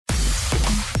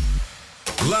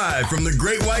Live from the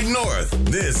Great White North,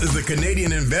 this is the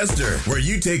Canadian Investor, where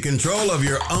you take control of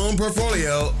your own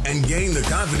portfolio and gain the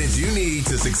confidence you need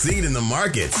to succeed in the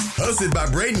markets. Hosted by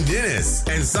Braden Dennis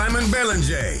and Simon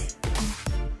Belanger.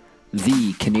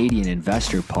 The Canadian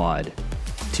Investor Pod.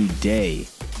 Today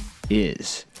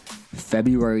is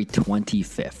February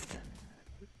 25th.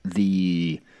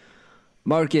 The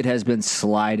market has been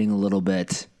sliding a little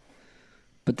bit,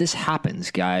 but this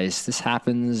happens, guys. This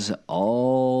happens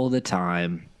all the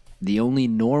time. The only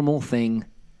normal thing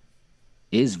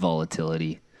is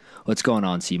volatility. What's going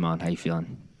on, Simon? How you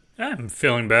feeling? I'm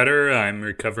feeling better. I'm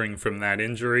recovering from that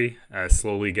injury,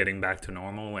 slowly getting back to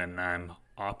normal, and I'm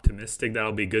optimistic that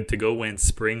I'll be good to go when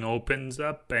spring opens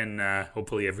up, and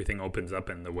hopefully everything opens up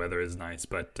and the weather is nice.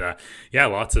 But yeah,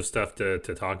 lots of stuff to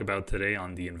talk about today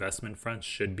on the investment front.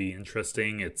 Should be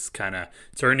interesting. It's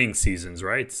earnings seasons,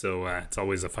 right? So it's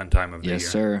always a fun time of the year. Yes,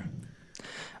 sir.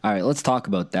 All right, let's talk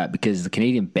about that, because the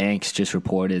Canadian banks just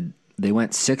reported they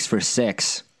went 6 for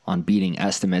 6 on beating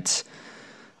estimates.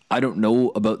 I don't know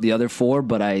about the other four,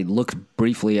 but I looked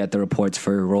briefly at the reports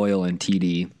for Royal and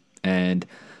TD, and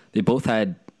they both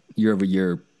had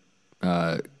year-over-year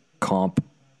comp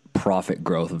profit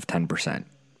growth of 10%,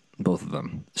 both of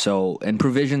them. So, and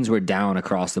provisions were down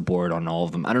across the board on all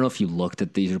of them. I don't know if you looked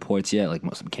at these reports yet. Like,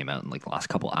 most of them came out in like the last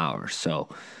couple hours. So,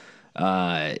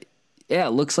 yeah,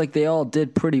 it looks like they all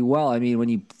did pretty well. I mean, when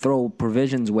you throw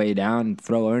provisions way down and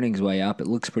throw earnings way up, it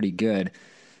looks pretty good.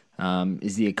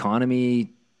 Is the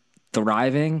economy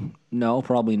thriving? No,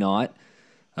 probably not.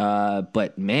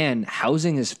 But man,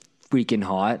 housing is freaking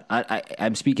hot.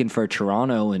 I'm speaking for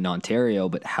Toronto and Ontario,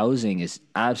 but housing is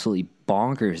absolutely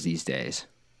bonkers these days.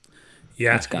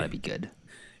 Yeah. That's got to be good.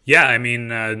 Yeah, I mean,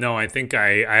 no, I think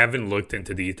I haven't looked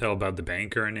into detail about the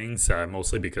bank earnings,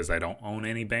 mostly because I don't own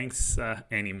any banks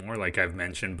anymore, like I've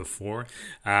mentioned before.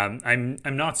 I'm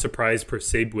not surprised per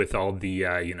se with all the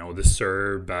the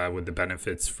CERB with the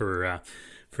benefits for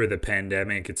the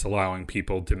pandemic. It's allowing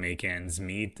people to make ends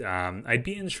meet. I'd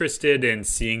be interested in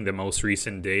seeing the most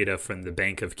recent data from the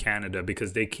Bank of Canada,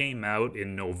 because they came out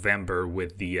in November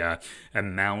with the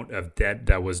amount of debt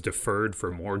that was deferred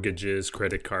for mortgages,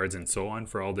 credit cards, and so on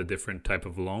for all the different type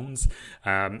of loans.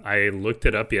 I looked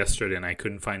it up yesterday and I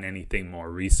couldn't find anything more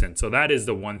recent. So that is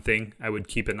the one thing I would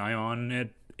keep an eye on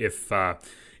it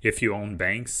if you own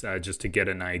banks, just to get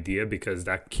an idea, because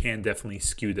that can definitely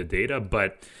skew the data.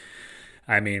 But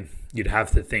I mean, you'd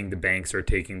have to think the banks are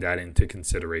taking that into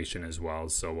consideration as well.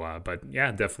 So, but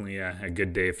yeah, definitely a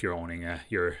good day if you're owning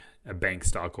you're a bank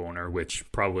stock owner, which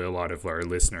probably a lot of our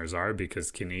listeners are,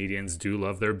 because Canadians do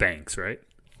love their banks, right?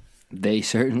 They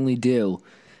certainly do.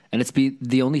 And it's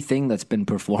the only thing that's been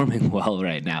performing well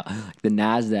right now. The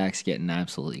NASDAQ's getting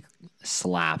absolutely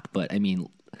slapped. But I mean,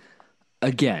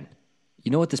 again,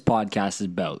 you know what this podcast is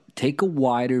about. Take a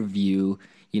wider view.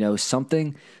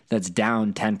 Something that's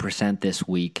down 10% this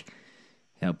week.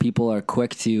 People are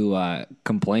quick to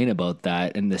complain about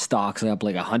that, and the stock's up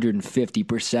like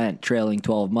 150% trailing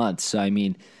 12 months. So, I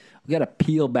mean, we got to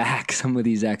peel back some of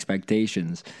these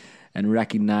expectations and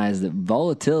recognize that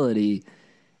volatility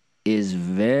is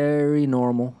very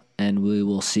normal, and we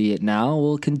will see it now.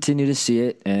 We'll continue to see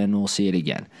it, and we'll see it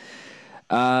again.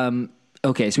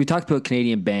 Okay, so we talked about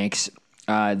Canadian banks.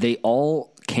 They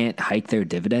all can't hike their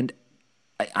dividend.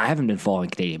 I haven't been following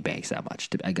Canadian banks that much,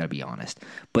 I got to be honest.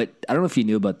 But I don't know if you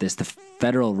knew about this. The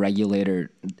federal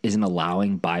regulator isn't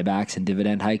allowing buybacks and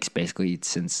dividend hikes basically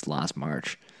since last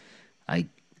March. I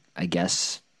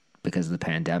guess because of the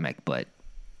pandemic, but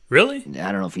really?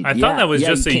 I don't know if I thought that was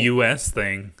just a U.S.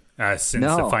 thing since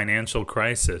the financial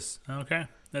crisis. Okay,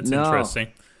 that's interesting.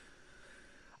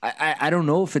 I don't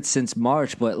know if it's since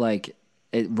March, but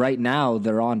right now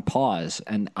they're on pause,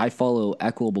 and I follow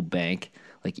Equitable Bank,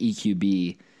 like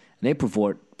EQB, and they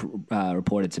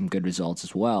reported some good results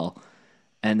as well.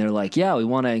 And they're like, yeah, we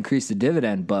want to increase the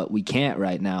dividend, but we can't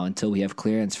right now until we have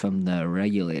clearance from the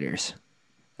regulators.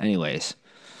 Anyways,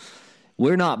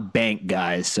 we're not bank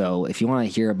guys, so if you want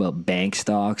to hear about bank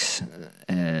stocks,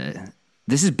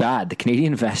 this is bad. The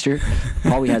Canadian Investor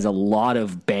probably has a lot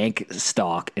of bank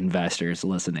stock investors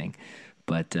listening,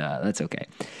 but that's okay.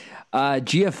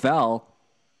 GFL,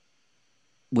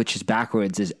 which is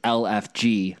backwards, is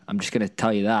LFG. I'm just going to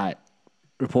tell you that.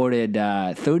 Reported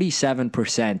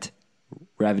 37%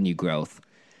 revenue growth.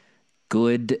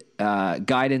 Good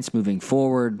guidance moving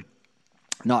forward.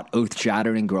 Not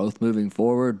earth-shattering growth moving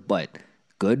forward, but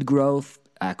good growth,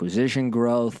 acquisition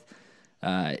growth.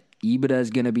 EBITDA is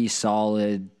going to be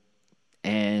solid.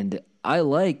 And I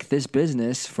like this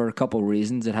business for a couple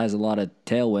reasons. It has a lot of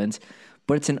tailwinds,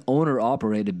 but it's an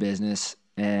owner-operated business,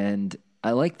 and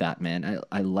I like that, man.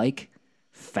 I like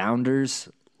founders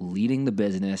leading the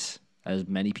business, as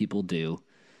many people do.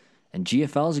 And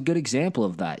GFL is a good example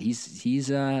of that. He's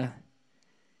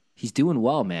doing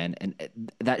well, man. And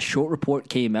that short report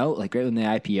came out like right when they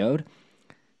IPO'd.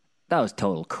 That was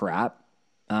total crap.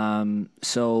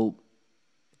 So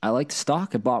I like the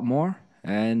stock. I bought more,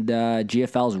 and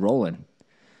GFL's rolling.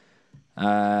 Should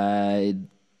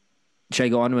I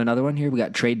go on to another one here? We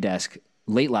got Trade Desk.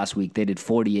 Late last week, they did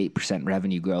 48%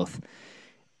 revenue growth.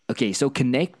 Okay, so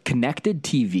connected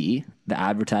TV, the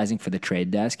advertising for the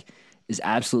Trade Desk, is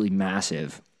absolutely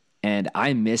massive. And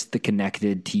I missed the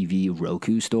connected TV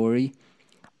Roku story.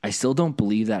 I still don't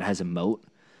believe that has a moat,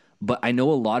 but I know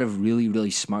a lot of really,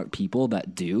 really smart people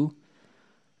that do.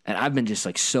 And I've been just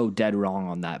like so dead wrong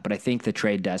on that. But I think the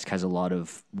Trade Desk has a lot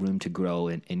of room to grow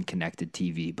in connected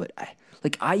TV. But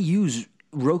I use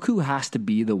Roku has to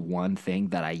be the one thing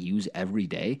that I use every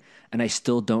day, and I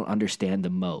still don't understand the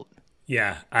moat.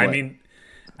 Yeah, I mean,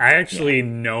 I actually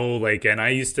know, like, and I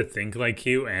used to think like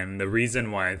you, and the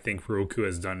reason why I think Roku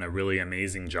has done a really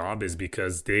amazing job is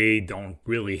because they don't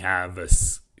really have a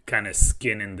kind of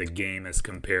skin in the game as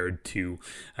compared to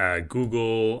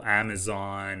Google,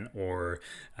 Amazon, or,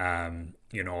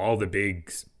 all the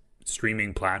big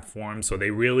streaming platforms. So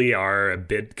they really are a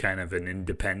bit kind of an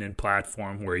independent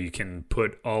platform where you can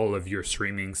put all of your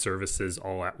streaming services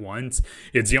all at once.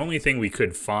 It's the only thing we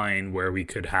could find where we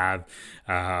could have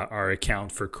our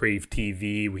account for Crave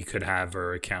TV, we could have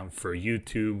our account for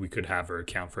YouTube, we could have our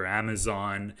account for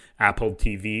Amazon, Apple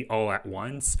TV all at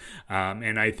once.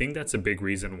 And I think that's a big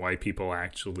reason why people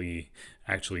actually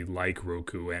like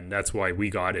Roku, and that's why we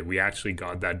got it. We actually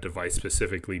got that device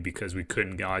specifically because we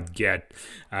couldn't get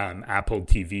Apple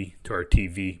TV to our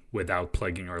TV without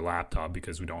plugging our laptop,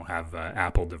 because we don't have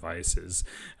Apple devices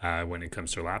when it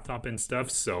comes to laptop and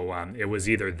stuff. So it was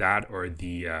either that or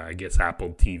the I guess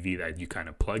Apple TV that you kind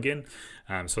of plug in.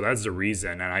 So that's the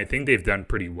reason, and I think they've done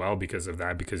pretty well because of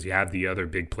that, because you have the other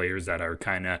big players that are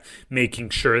kind of making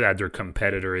sure that their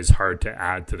competitor is hard to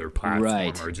add to their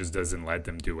platform, or just doesn't let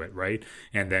them do it, right?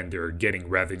 And then they're getting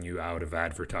revenue out of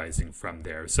advertising from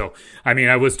there. So, I mean,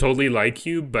 I was totally like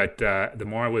you, but the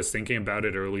more I was thinking about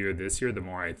it earlier this year, the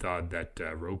more I thought that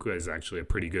Roku is actually a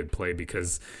pretty good play,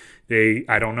 because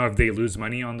I don't know if they lose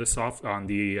money on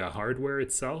the hardware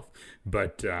itself,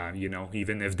 but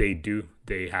even if they do,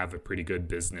 they have a pretty good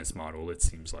business model, it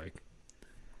seems like.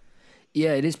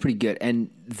 Yeah, it is pretty good. And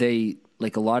they,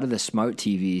 like a lot of the smart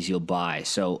TVs you'll buy.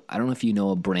 So I don't know if you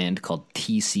know a brand called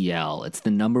TCL. It's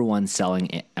the number one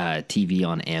selling TV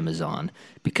on Amazon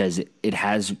because it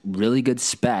has really good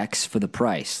specs for the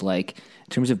price. Like in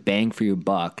terms of bang for your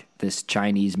buck, this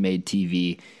Chinese made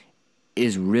TV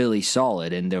is really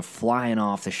solid, and they're flying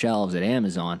off the shelves at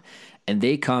Amazon, and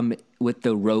they come with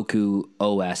the Roku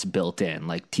OS built in.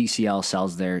 Like TCL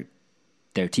sells their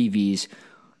TVs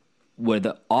where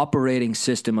the operating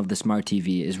system of the smart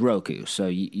TV is Roku, so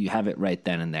you have it right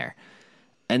then and there.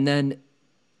 And then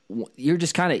you're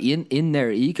just kind of in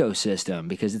their ecosystem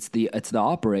because it's the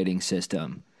operating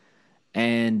system.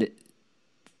 And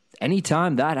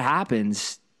anytime that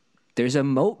happens, there's a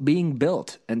moat being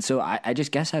built. And so I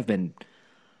just guess I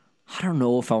don't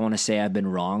know if I want to say I've been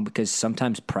wrong, because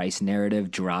sometimes price narrative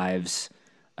drives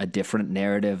a different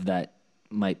narrative that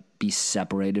might be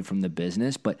separated from the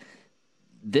business. But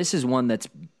this is one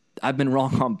I've been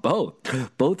wrong on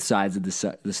both sides of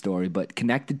the story. But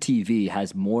connected TV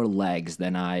has more legs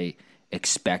than I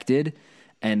expected.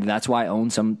 And that's why I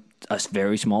own a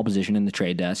very small position in the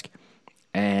Trade Desk.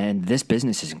 And this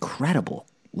business is incredible.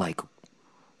 Like,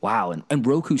 wow. And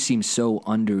Roku seems so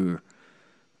under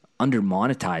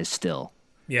monetized still.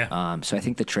 Yeah. So I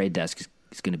think the Trade Desk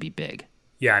is going to be big.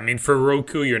 Yeah, I mean, for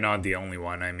Roku, you're not the only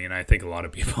one. I mean, I think a lot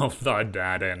of people thought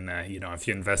that. And, if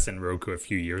you invest in Roku a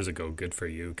few years ago, good for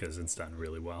you, because it's done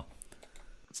really well.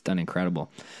 It's done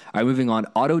incredible. All right, moving on.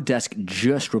 Autodesk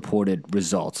just reported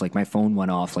results. Like, my phone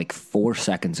went off like 4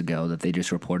 seconds ago that they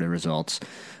just reported results.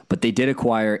 But they did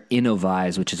acquire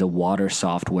Innovyze, which is a water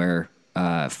software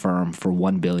firm, for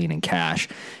 $1 billion in cash.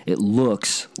 It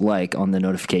looks like on the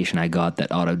notification I got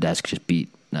that Autodesk just beat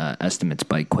estimates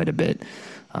by quite a bit.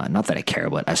 Not that I care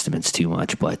about estimates too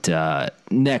much, but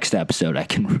next episode I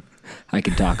can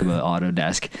talk about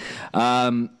Autodesk.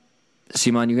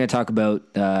 Simon, you're going to talk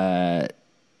about the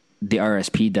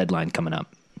RSP deadline coming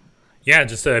up. Yeah,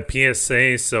 just a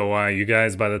PSA. So you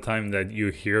guys, by the time that you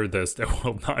hear this, there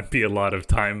will not be a lot of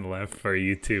time left for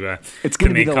you to it's going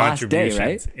to be make the last day,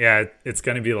 right? Yeah, it's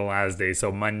going to be the last day.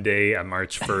 So Monday,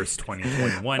 March 1st,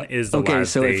 2021 is the last day. Okay,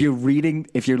 so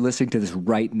if you're listening to this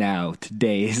right now,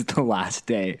 today is the last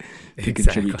day to Exactly.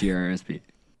 contribute to your RSP.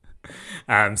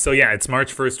 So yeah, it's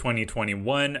March 1st,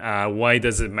 2021. Why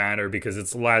does it matter? Because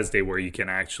it's the last day where you can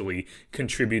actually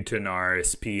contribute to an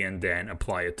RSP and then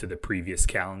apply it to the previous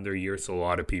calendar year. So a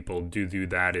lot of people do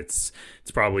that. It's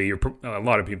probably a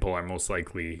lot of people are most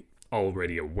likely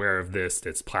already aware of this.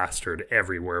 It's plastered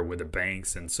everywhere with the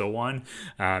banks and so on.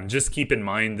 Just keep in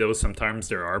mind, though, sometimes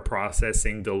there are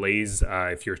processing delays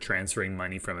if you're transferring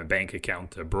money from a bank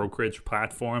account to a brokerage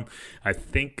platform. I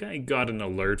think I got an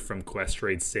alert from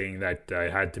Questrade saying that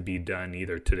it had to be done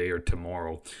either today or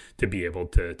tomorrow to be able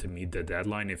to meet the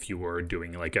deadline if you were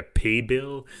doing like a pay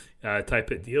bill type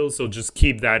of deal. So just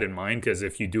keep that in mind, because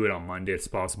if you do it on Monday, it's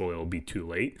possible it'll be too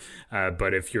late.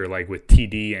 But if you're like with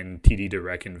TD and TD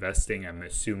Direct Investing, I'm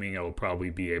assuming I'll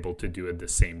probably be able to do it the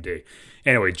same day.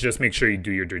 Anyway, just make sure you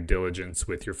do your due diligence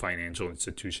with your financial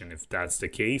institution if that's the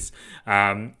case.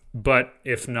 But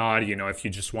if not, if you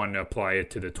just want to apply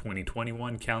it to the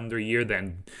 2021 calendar year,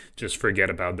 then just forget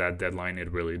about that deadline.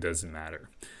 It really doesn't matter.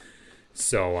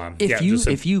 So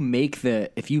if you make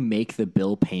the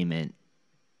bill payment,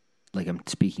 like I'm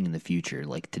speaking in the future,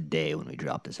 like today when we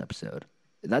drop this episode,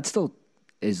 that still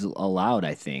is allowed,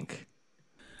 I think.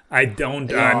 I don't.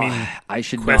 I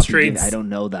should not be. I don't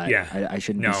know that. Yeah, I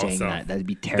shouldn't be saying that. That'd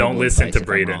be terrible. Don't listen to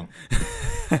Braden.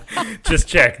 Just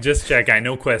check. I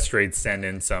know Questrade send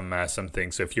in some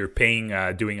things. So if you're paying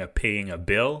a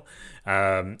bill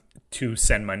to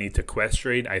send money to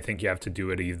Questrade, I think you have to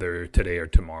do it either today or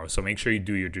tomorrow. So make sure you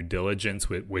do your due diligence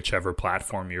with whichever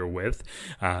platform you're with,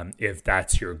 if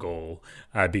that's your goal.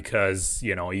 Because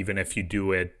even if you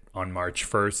do it on March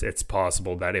 1st, it's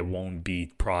possible that it won't be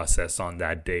processed on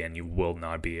that day and you will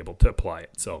not be able to apply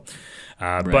it. So,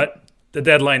 right. But the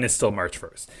deadline is still March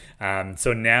 1st.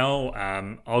 So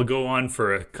now I'll go on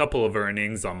for a couple of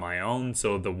earnings on my own.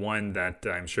 So the one that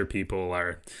I'm sure people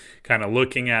are kind of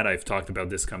looking at, I've talked about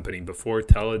this company before,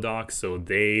 Teladoc. So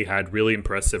they had really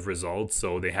impressive results.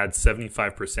 So they had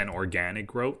 75% organic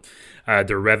growth.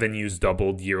 Their revenues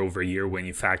doubled year over year when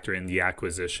you factor in the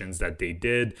acquisitions that they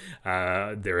did.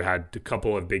 They had a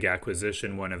couple of big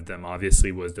acquisitions. One of them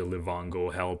obviously was the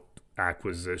Livongo Health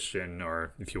acquisition,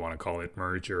 or if you want to call it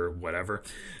merger, whatever.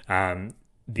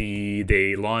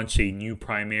 They launched a new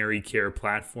primary care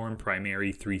platform,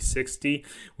 Primary 360,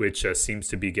 which seems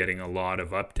to be getting a lot of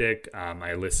uptick.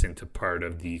 I listened to part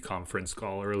of the conference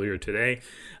call earlier today.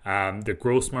 The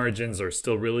gross margins are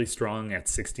still really strong at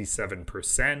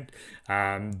 67%.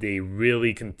 They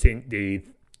really continue.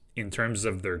 In terms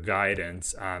of their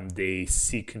guidance, they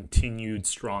see continued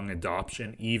strong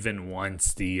adoption even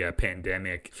once the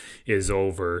pandemic is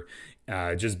over,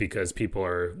 just because people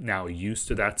are now used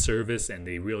to that service and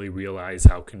they really realize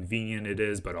how convenient it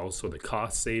is, but also the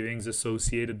cost savings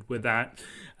associated with that.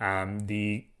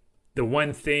 The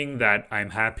one thing that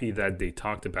I'm happy that they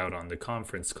talked about on the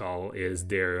conference call is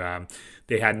they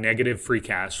had negative free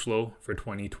cash flow for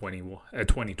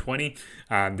 2020.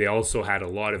 They also had a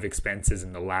lot of expenses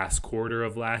in the last quarter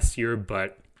of last year,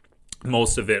 but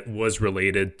most of it was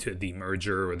related to the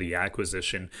merger or the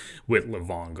acquisition with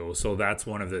Livongo. So that's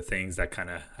one of the things that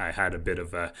I had a bit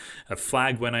of a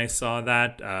flag when I saw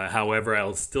that. However,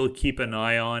 I'll still keep an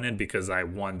eye on it because I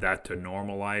want that to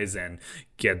normalize and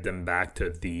get them back to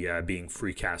the being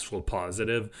free cash flow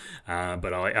positive.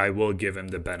 But I will give them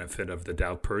the benefit of the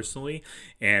doubt personally.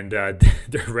 And their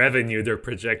revenue, they're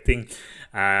projecting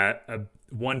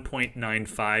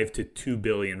 1.95 to 2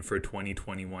 billion for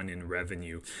 2021 in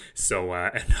revenue, so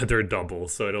another double.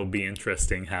 So it'll be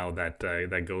interesting how that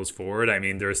goes forward. I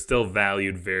mean, they're still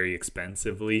valued very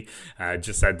expensively.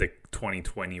 Just at the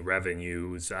 2020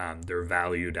 revenues, they're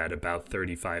valued at about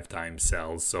 35 times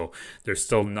sales, so they're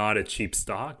still not a cheap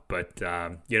stock, but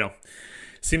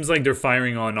seems like they're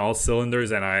firing on all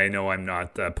cylinders, and I know I'm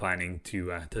not planning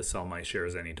to sell my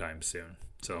shares anytime soon.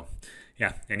 So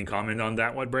yeah, any comment on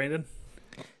that one, Brandon?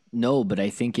 No, but I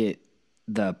think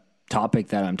the topic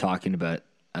that I'm talking about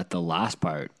at the last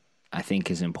part, I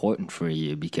think is important for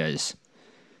you, because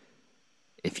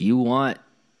if you want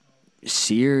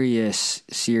serious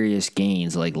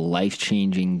gains, like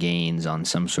life-changing gains on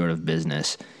some sort of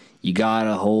business, you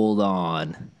gotta hold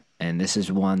on. And this is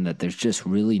one that there's just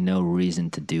really no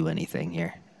reason to do anything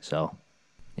here. So,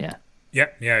 yeah. Yeah,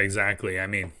 exactly. I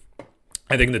mean,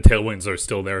 I think the tailwinds are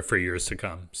still there for years to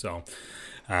come. So,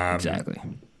 exactly.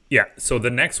 Yeah, so the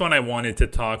next one I wanted to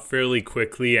talk fairly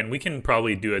quickly, and we can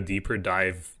probably do a deeper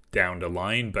dive down the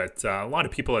line, but a lot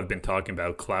of people have been talking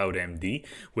about CloudMD,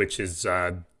 which is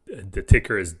the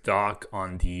ticker is DOC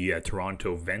on the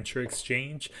Toronto Venture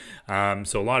Exchange.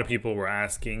 So a lot of people were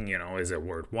asking, is it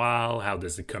worthwhile? How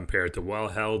does it compare to Well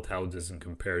Health? How does it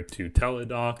compare to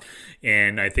Teladoc?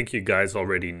 And I think you guys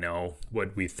already know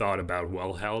what we thought about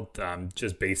Well Health.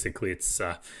 Just basically, it's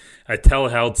a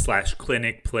telehealth /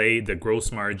 clinic play. The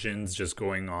gross margins, just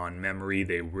going on memory,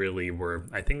 they really were,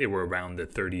 I think they were around the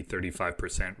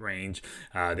 30-35% range.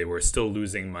 They were still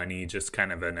losing money, just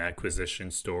kind of an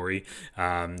acquisition story.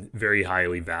 Very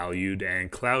highly valued,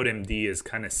 and CloudMD is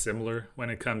kind of similar when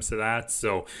it comes to that.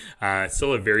 So it's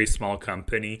still a very small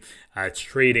company. It's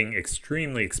trading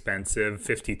extremely expensive,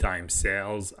 50 times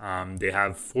sales. They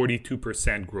have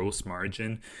 42% gross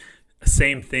margin.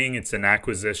 Same thing, it's an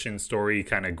acquisition story,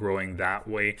 kind of growing that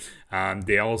way.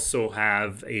 They also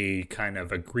have a kind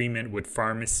of agreement with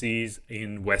pharmacies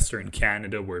in Western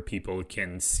Canada where people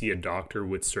can see a doctor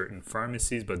with certain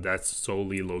pharmacies, but that's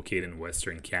solely located in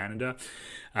Western Canada.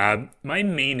 My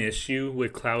main issue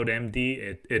with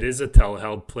CloudMD, it is a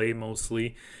telehealth play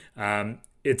mostly.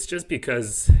 It's just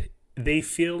because they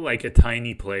feel like a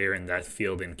tiny player in that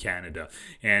field in Canada.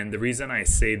 And the reason I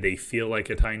say they feel like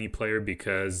a tiny player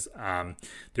because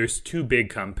there's two big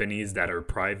companies that are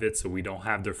private, so we don't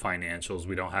have their financials,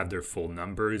 we don't have their full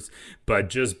numbers, but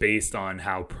just based on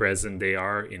how present they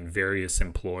are in various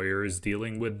employers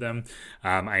dealing with them.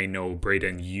 I know,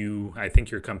 Braden, I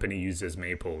think your company uses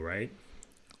Maple, right?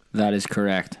 That is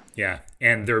correct. Yeah,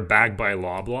 and they're backed by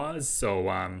Loblaws, so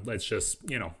let's just,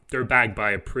 they're backed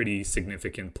by a pretty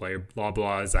significant player.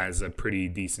 Loblaws has a pretty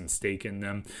decent stake in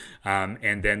them.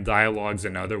 And then Dialogue's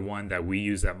another one that we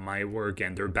use at my work,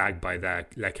 and they're backed by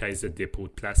La Caisse de dépôt de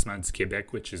placement du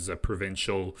Québec, which is a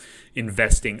provincial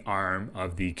investing arm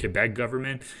of the Quebec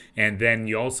government. And then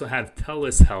you also have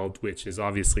TELUS Health, which is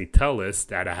obviously TELUS,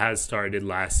 that has started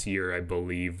last year, I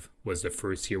believe, was the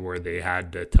first year where they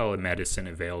had the telemedicine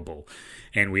available.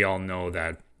 And we all know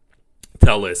that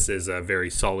TELUS is a very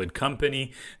solid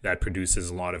company that produces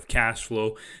a lot of cash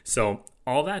flow. So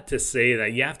all that to say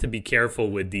that you have to be careful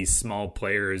with these small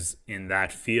players in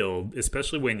that field,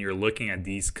 especially when you're looking at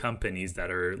these companies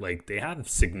that are they have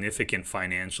significant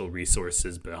financial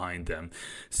resources behind them.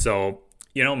 So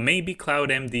maybe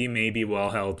CloudMD, maybe Well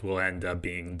Health will end up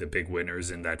being the big winners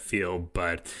in that field.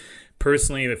 But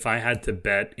personally, if I had to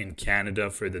bet in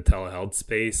Canada for the telehealth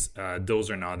space,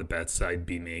 those are not the bets I'd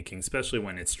be making, especially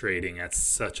when it's trading at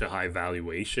such a high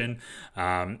valuation.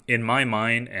 In my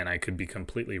mind, and I could be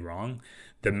completely wrong,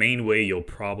 the main way you'll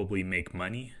probably make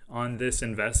money on this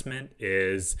investment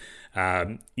is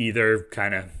either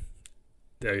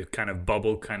the kind of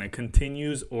bubble kind of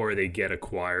continues, or they get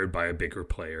acquired by a bigger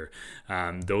player.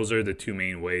 Those are the two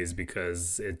main ways,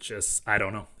 because I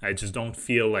don't know. I just don't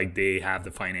feel like they have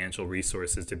the financial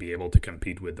resources to be able to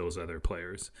compete with those other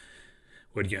players.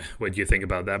 What do you think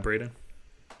about that, Braden?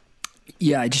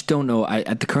 Yeah, I just don't know.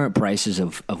 At the current prices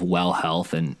of Well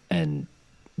Health and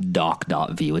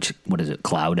Doc.v, what is it,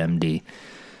 CloudMD?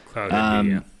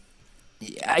 CloudMD,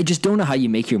 yeah. I just don't know how you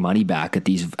make your money back at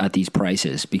these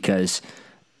prices, because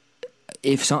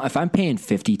if I'm paying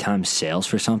 50 times sales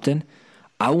for something,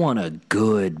 I want a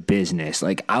good business.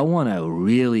 I want a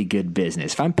really good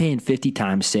business. If I'm paying 50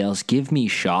 times sales, give me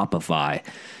Shopify.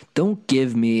 Don't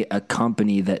give me a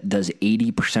company that does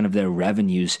 80% of their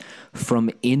revenues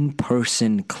from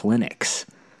in-person clinics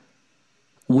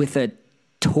with a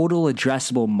total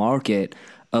addressable market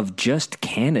of just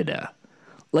Canada.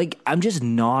 I'm just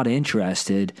not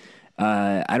interested.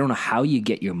 I don't know how you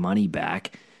get your money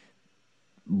back.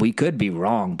 We could be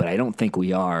wrong, but I don't think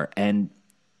we are. And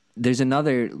there's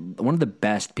one of the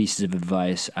best pieces of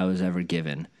advice I was ever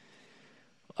given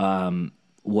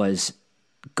was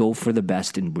go for the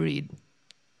best in breed.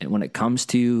 And when it comes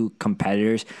to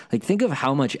competitors, think of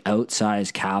how much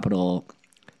outsized capital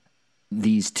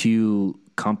these two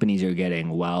companies are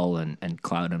getting, Well and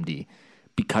CloudMD,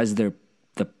 because they're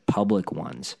the public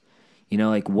ones.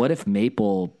 What if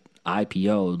Maple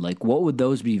IPO'd? What would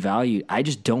those be valued? I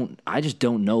just don't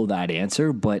know that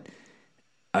answer, but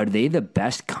are they the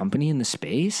best company in the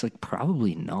space?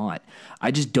 Probably not.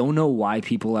 I just don't know why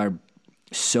people are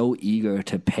so eager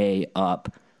to pay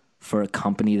up for a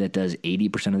company that does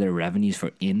 80% of their revenues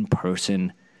for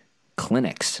in-person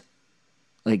clinics.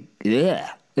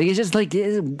 Yeah. It's just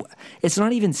it's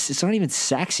not even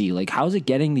sexy. How's it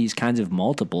getting these kinds of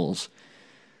multiples?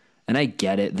 And I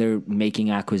get it. They're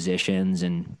making acquisitions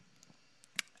and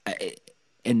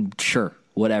sure,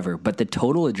 whatever. But the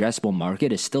total addressable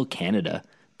market is still Canada,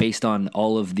 based on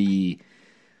all of the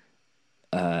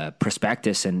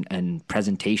prospectus and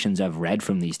presentations I've read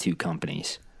from these two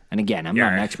companies. And again, I'm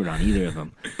not an expert on either of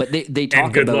them. But they talk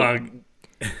and good about... luck.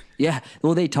 Yeah.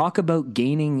 Well, they talk about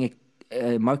gaining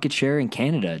market share in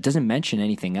Canada. It doesn't mention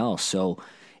anything else. So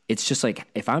it's just like,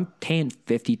 if I'm paying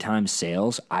 50 times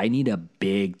sales, I need a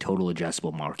big total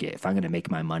addressable market if I'm going to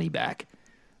make my money back.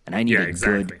 And I need a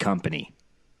good company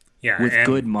with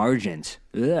good margins.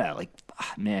 Ugh, like,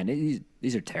 man,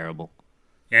 these are terrible.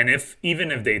 And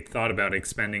even if they thought about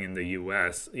expanding in the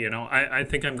U.S., I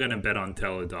think I'm going to bet on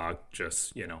Teladoc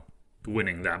just,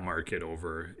 winning that market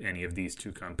over any of these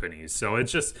two companies. So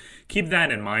it's just keep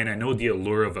that in mind. I know the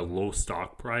allure of a low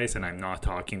stock price, and I'm not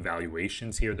talking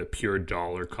valuations here, the pure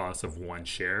dollar cost of one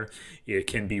share, it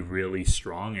can be really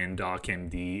strong. And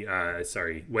CloudMD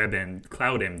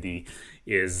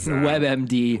is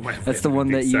WebMD. That's the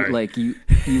one that you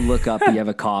look up, you have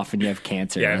a cough and you have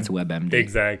cancer. Yeah, that's WebMD.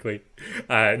 Exactly.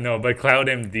 No, but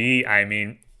CloudMD, I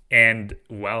mean, and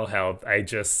Well Health, I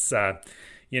just,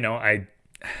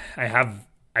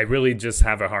 I really just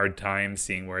have a hard time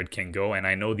seeing where it can go. And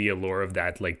I know the allure of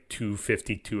that, like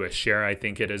 $2.52 a share, I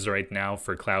think it is right now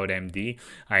for CloudMD.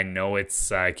 I know it's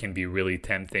can be really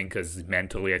tempting because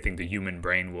mentally, I think the human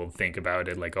brain will think about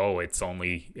it like, oh, it's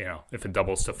only, if it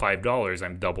doubles to $5,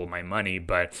 I'm double my money.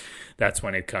 But that's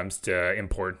when it comes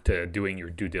to doing your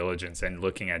due diligence and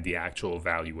looking at the actual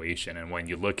valuation. And when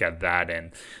you look at that,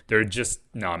 and they're just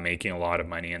not making a lot of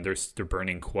money, and they're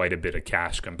burning quite a bit of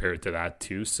cash compared to that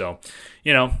too. So,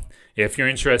 if you're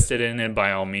interested in it,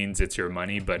 by all means, it's your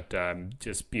money, but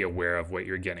just be aware of what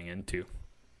you're getting into.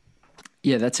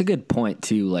 Yeah, that's a good point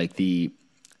too. Like this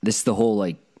is the whole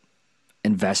like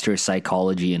investor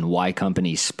psychology and why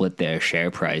companies split their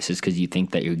share prices, because you think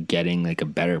that you're getting like a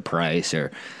better price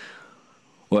or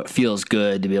what feels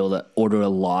good to be able to order a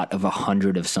lot of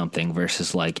 100 of something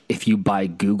versus like if you buy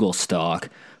Google stock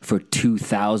for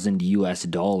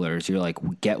 $2,000 you're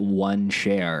like, get one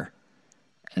share.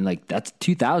 And like that's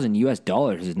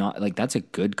 $2,000 is not like, that's a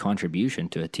good contribution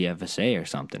to a TFSA or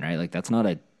something, right? Like that's not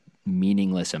a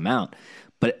meaningless amount,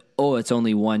 but it's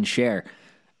only one share.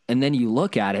 And then you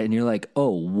look at it and you're like,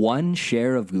 one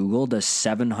share of Google does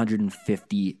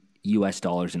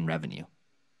 $750 in revenue.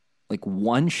 Like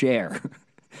one share,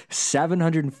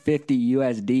 750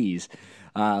 USDs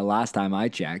last time I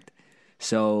checked.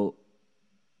 So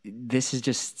this is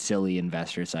just silly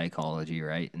investor psychology,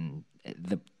 right? And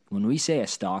when we say a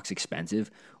stock's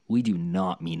expensive, we do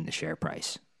not mean the share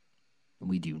price.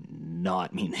 We do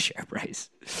not mean the share price.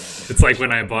 It's like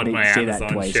when I bought my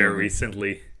Amazon share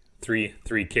recently,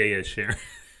 $3K a share.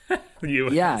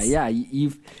 US. Yeah.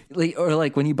 You've or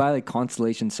like when you buy like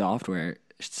Constellation Software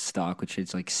stock, which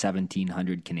is like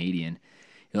 1,700 Canadian.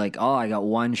 You're like, I got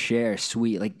one share,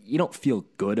 sweet. Like you don't feel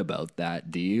good about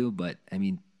that, do you? But I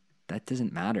mean, that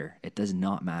doesn't matter. It does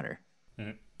not matter.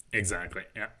 Mm-hmm. Exactly.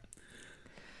 Yeah.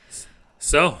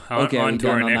 So, on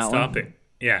to our next topic.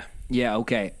 Yeah. Yeah,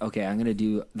 okay. I'm going to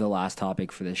do the last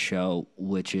topic for this show,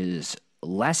 which is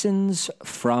lessons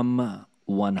from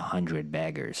 100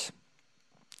 Baggers.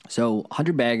 So,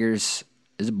 100 Baggers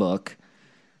is a book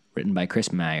written by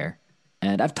Chris Meyer,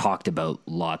 and I've talked about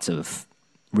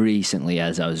recently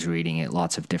as I was reading it,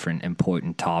 lots of different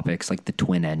important topics like the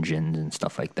twin engines and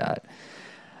stuff like that.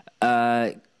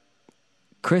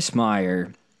 Chris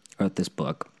Meyer wrote this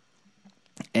book.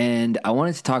 And I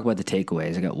wanted to talk about the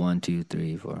takeaways. I got 1, 2,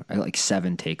 3, 4. I got like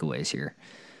 7 takeaways here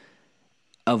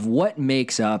of what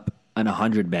makes up an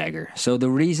 100 bagger. So the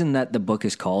reason that the book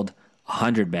is called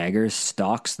 100 Baggers,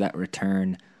 Stocks That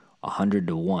Return 100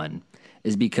 to 1,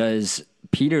 is because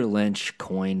Peter Lynch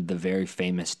coined the very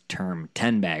famous term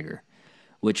 10 bagger,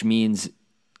 which means,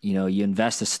 you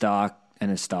invest a stock and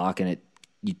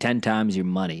you 10 times your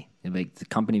money. Like the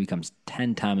company becomes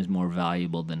 10 times more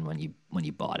valuable than when you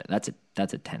bought it. That's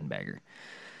a 10 bagger.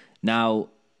 Now,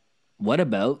 what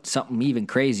about something even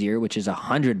crazier, which is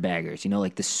 100 baggers?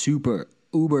 Like the super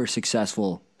uber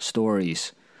successful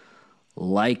stories,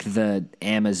 like the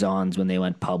Amazons when they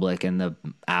went public and the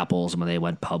Apples when they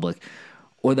went public,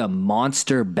 or the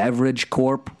Monster Beverage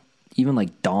Corp, even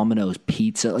like Domino's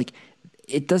Pizza. Like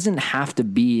it doesn't have to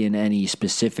be in any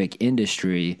specific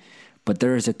industry. But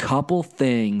there's a couple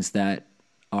things that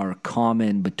are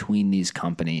common between these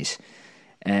companies.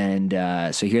 And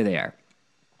so here they are.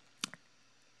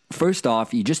 First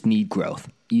off, you just need growth.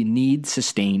 You need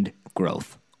sustained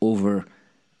growth over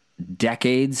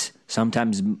decades,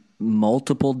 sometimes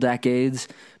multiple decades,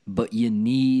 but you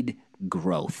need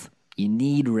growth. You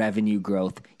need revenue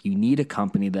growth. You need a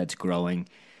company that's growing.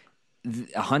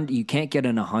 You can't get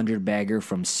an 100 bagger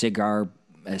from cigar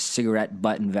cigarette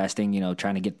butt investing,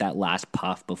 trying to get that last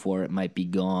puff before it might be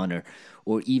gone,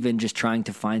 or even just trying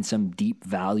to find some deep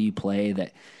value play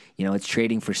that, it's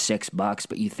trading for $6,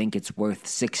 but you think it's worth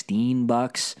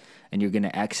 $16 and you're going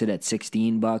to exit at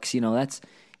 $16.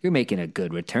 You're making a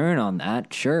good return on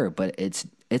that, sure, but it's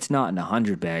not an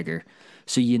 100-bagger.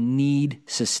 So you need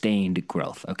sustained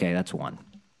growth. Okay, that's one.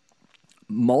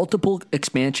 Multiple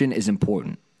expansion is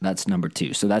important. That's number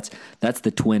two. So that's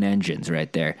the twin engines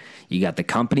right there. You got the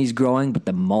companies growing, but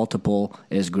the multiple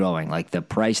is growing. Like the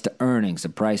price to earnings, the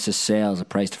price to sales, the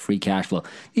price to free cash flow.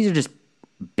 These are just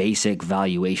basic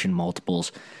valuation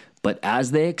multiples. But as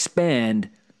they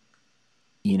expand,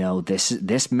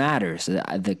 this matters.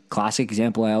 The classic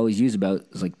example I always use about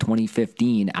is like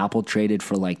 2015, Apple traded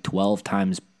for like 12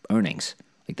 times earnings.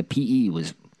 Like the PE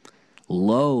was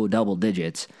low double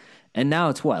digits. And now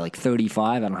it's what, like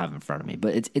 35? I don't have it in front of me,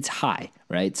 but it's high,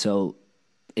 right? So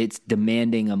it's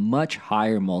demanding a much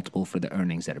higher multiple for the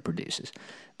earnings that it produces.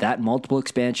 That multiple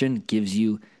expansion gives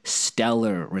you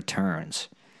stellar returns.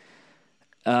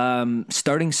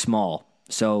 Starting small.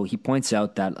 So he points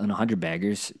out that in 100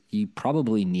 baggers, you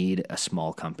probably need a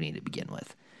small company to begin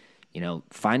with.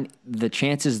 Find the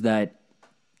chances that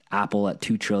Apple at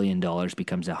 $2 trillion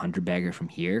becomes a 100 bagger from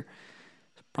here,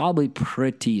 probably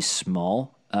pretty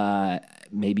small.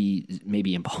 Maybe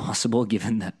impossible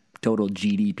given the total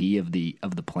GDP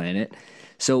of the planet.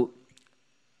 So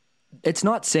it's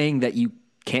not saying that you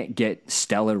can't get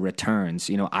stellar returns.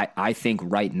 I think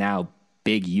right now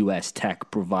big US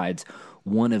tech provides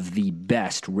one of the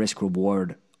best risk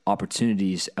reward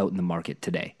opportunities out in the market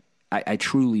today. I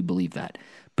truly believe that.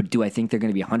 But do I think they're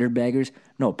going to be 100 baggers?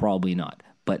 No, probably not.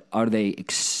 But are they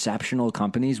exceptional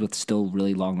companies with still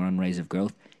really long runways of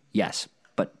growth? Yes.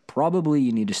 But probably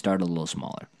you need to start a little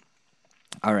smaller.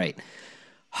 All right.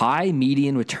 High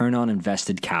median return on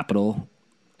invested capital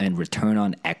and return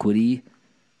on equity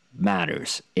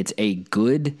matters. It's a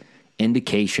good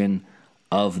indication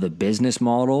of the business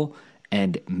model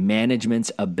and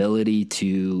management's ability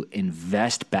to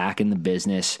invest back in the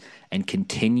business and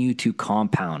continue to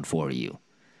compound for you.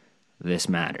 This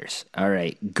matters. All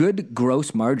right. Good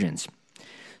gross margins.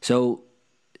 So,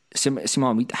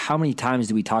 Simon, how many times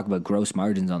do we talk about gross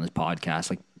margins on this podcast?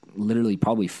 Like literally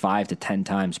probably 5 to 10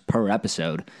 times per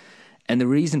episode. And the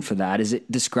reason for that is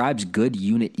it describes good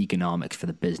unit economics for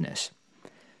the business.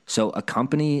 So a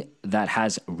company that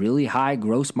has really high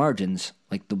gross margins,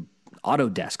 like the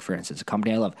Autodesk, for instance, a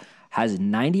company I love, has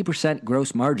 90%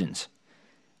 gross margins,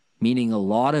 meaning a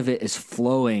lot of it is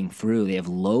flowing through. They have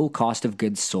low cost of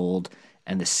goods sold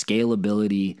and the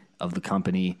scalability of the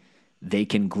company. They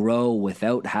can grow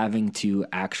without having to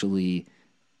actually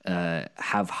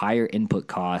have higher input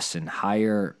costs and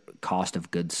higher cost of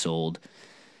goods sold.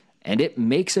 And it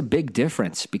makes a big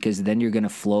difference because then you're going to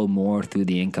flow more through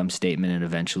the income statement and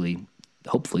eventually,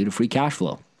 hopefully, to free cash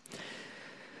flow.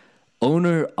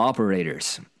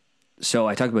 Owner-operators. So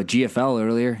I talked about GFL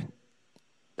earlier.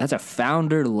 That's a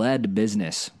founder-led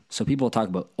business. So people talk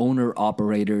about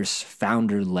owner-operators,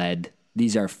 founder-led.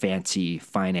 These are fancy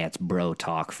finance bro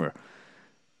talk for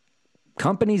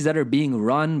companies that are being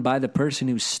run by the person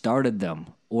who started them,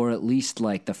 or at least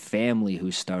like the family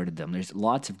who started them. There's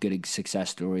lots of good success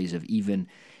stories of even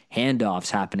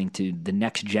handoffs happening to the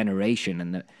next generation,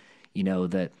 and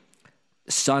the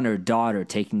son or daughter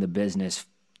taking the business,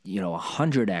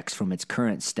 100x from its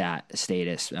current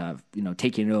status,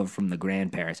 taking it over from the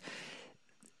grandparents.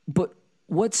 But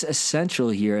what's essential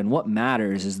here and what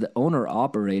matters is the owner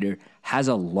operator has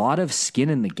a lot of skin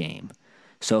in the game.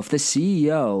 So if the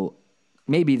CEO,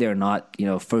 maybe they're not,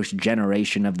 first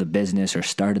generation of the business or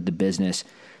started the business,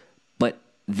 but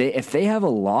if they have a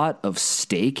lot of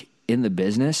stake in the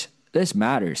business, this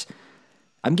matters.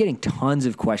 I'm getting tons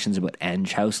of questions about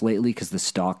Enghouse lately because the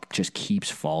stock just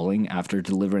keeps falling after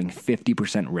delivering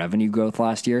 50% revenue growth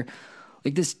last year.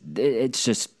 Like this, it's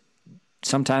just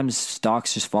sometimes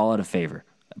stocks just fall out of favor.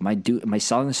 Am I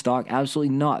selling the stock?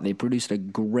 Absolutely not. They produced a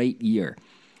great year.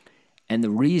 And the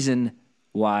reason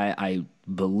why I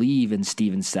believe in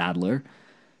Steven Sadler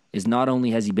is not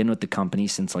only has he been with the company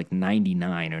since like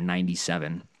 99 or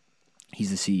 97,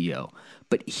 he's the CEO,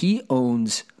 but he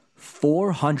owns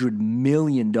 $400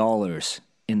 million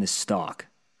in the stock.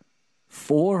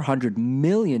 $400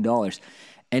 million.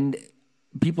 And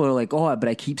people are like, oh, but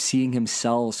I keep seeing him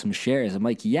sell some shares. I'm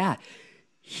like, yeah,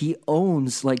 he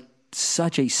owns like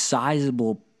such a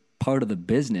sizable part of the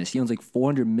business. He owns like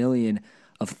 400 million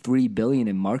of 3 billion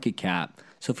in market cap.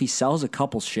 So if he sells a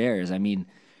couple shares, I mean,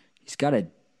 he's got to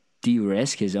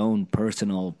de-risk his own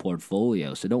personal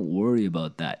portfolio. So don't worry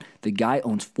about that. The guy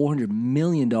owns $400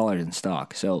 million in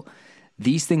stock. So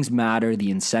these things matter.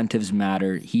 The incentives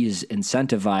matter. He is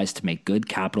incentivized to make good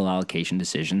capital allocation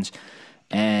decisions,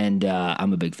 and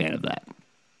I'm a big fan of that.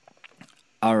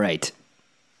 All right.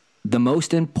 The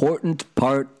most important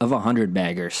part of 100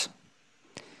 baggers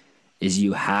is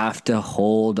you have to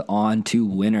hold on to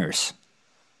winners.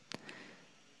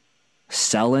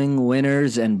 Selling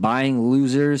winners and buying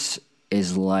losers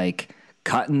is like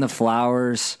cutting the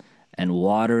flowers and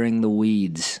watering the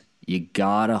weeds. You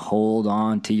gotta hold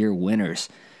on to your winners.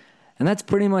 And that's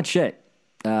pretty much it.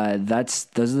 Those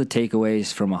are the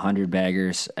takeaways from 100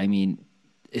 baggers. I mean,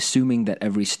 assuming that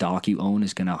every stock you own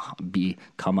is going to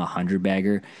become a 100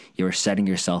 bagger, you're setting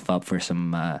yourself up for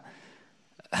some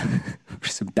for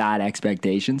some bad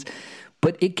expectations.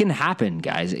 But it can happen,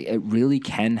 guys. It really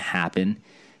can happen.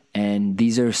 And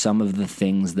these are some of the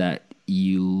things that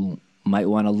you might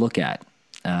want to look at.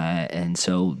 And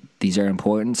so these are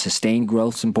important. Sustained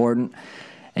growth is important.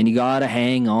 And you got to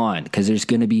hang on because there's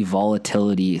going to be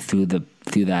volatility through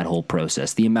that whole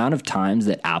process. The amount of times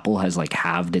that Apple has like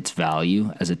halved its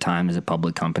value as a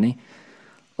public company,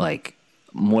 like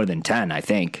more than 10, I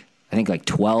think. I think like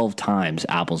 12 times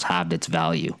Apple's halved its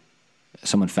value.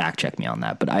 Someone fact check me on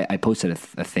that. But I posted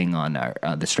a thing on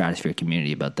the Stratosphere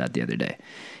community about that the other day.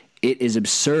 It is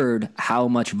absurd how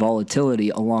much volatility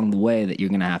along the way that you're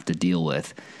going to have to deal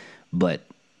with. But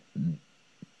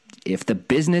if the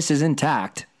business is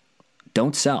intact,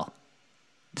 don't sell.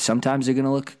 Sometimes they're going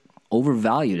to look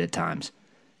overvalued at times.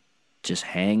 Just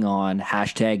hang on.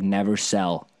 # never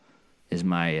sell is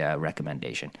my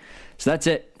recommendation. So that's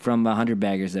it from 100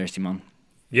 baggers there, Simon.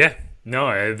 Yeah.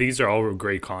 No, these are all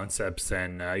great concepts.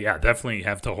 And definitely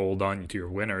have to hold on to your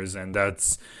winners. And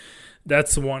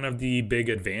that's one of the big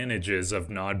advantages of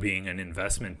not being an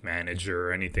investment manager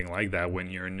or anything like that. When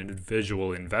you're an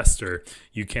individual investor,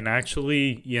 you can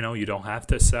actually, you don't have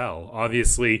to sell.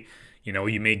 Obviously,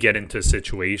 you may get into a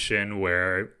situation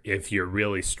where if you're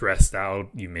really stressed out,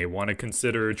 you may want to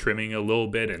consider trimming a little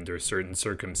bit. And there's certain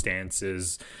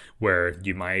circumstances where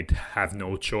you might have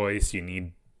no choice. You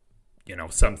need,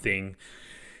 something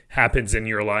happens in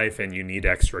your life and you need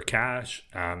extra cash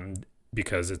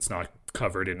because it's not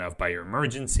covered enough by your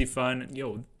emergency fund.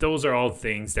 Those are all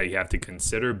things that you have to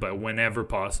consider, but whenever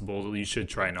possible you should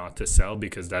try not to sell,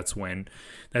 because that's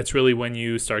really when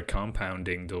you start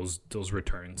compounding those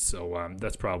returns. So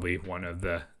that's probably one of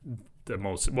the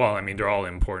most, well, I mean, they're all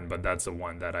important, but that's the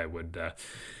one that I would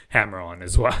hammer on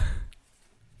as well.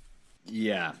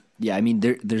 Yeah, I mean,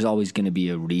 there's always going to be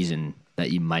a reason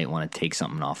that you might want to take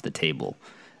something off the table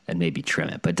and maybe trim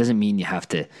it, but it doesn't mean you have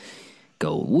to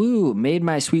go, woo, made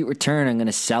my sweet return, I'm going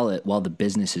to sell it while the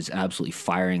business is absolutely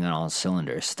firing on all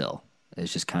cylinders still.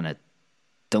 It's just kind of,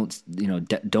 don't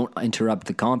interrupt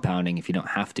the compounding if you don't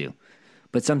have to.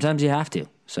 But sometimes you have to.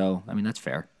 So, I mean, that's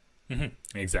fair.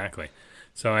 Mm-hmm. Exactly.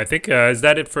 So I think, is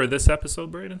that it for this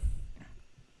episode, Braden?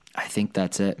 I think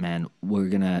that's it, man. We're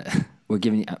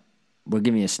giving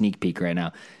you a sneak peek right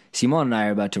now. Simon and I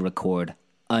are about to record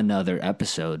another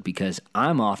episode because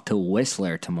I'm off to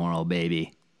Whistler tomorrow,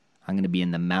 baby. I'm going to be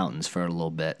in the mountains for a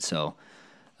little bit. So,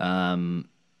 Simon,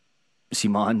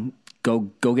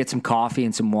 go get some coffee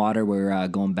and some water. We're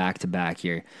going back to back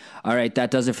here. All right,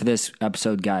 that does it for this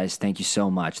episode, guys. Thank you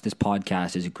so much. This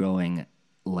podcast is growing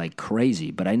like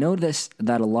crazy, but I noticed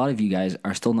that a lot of you guys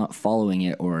are still not following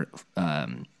it or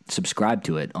subscribe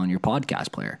to it on your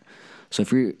podcast player. So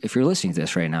if you're listening to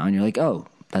this right now and you're like, oh,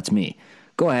 that's me,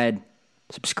 go ahead,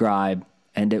 subscribe.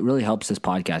 And it really helps this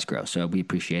podcast grow. So we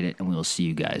appreciate it. And we will see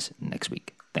you guys next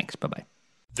week. Thanks. Bye-bye.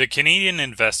 The Canadian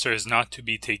investor is not to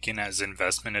be taken as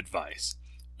investment advice.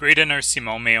 Braden or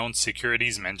Simon may own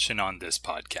securities mentioned on this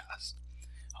podcast.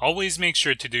 Always make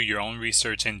sure to do your own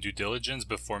research and due diligence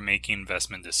before making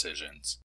investment decisions.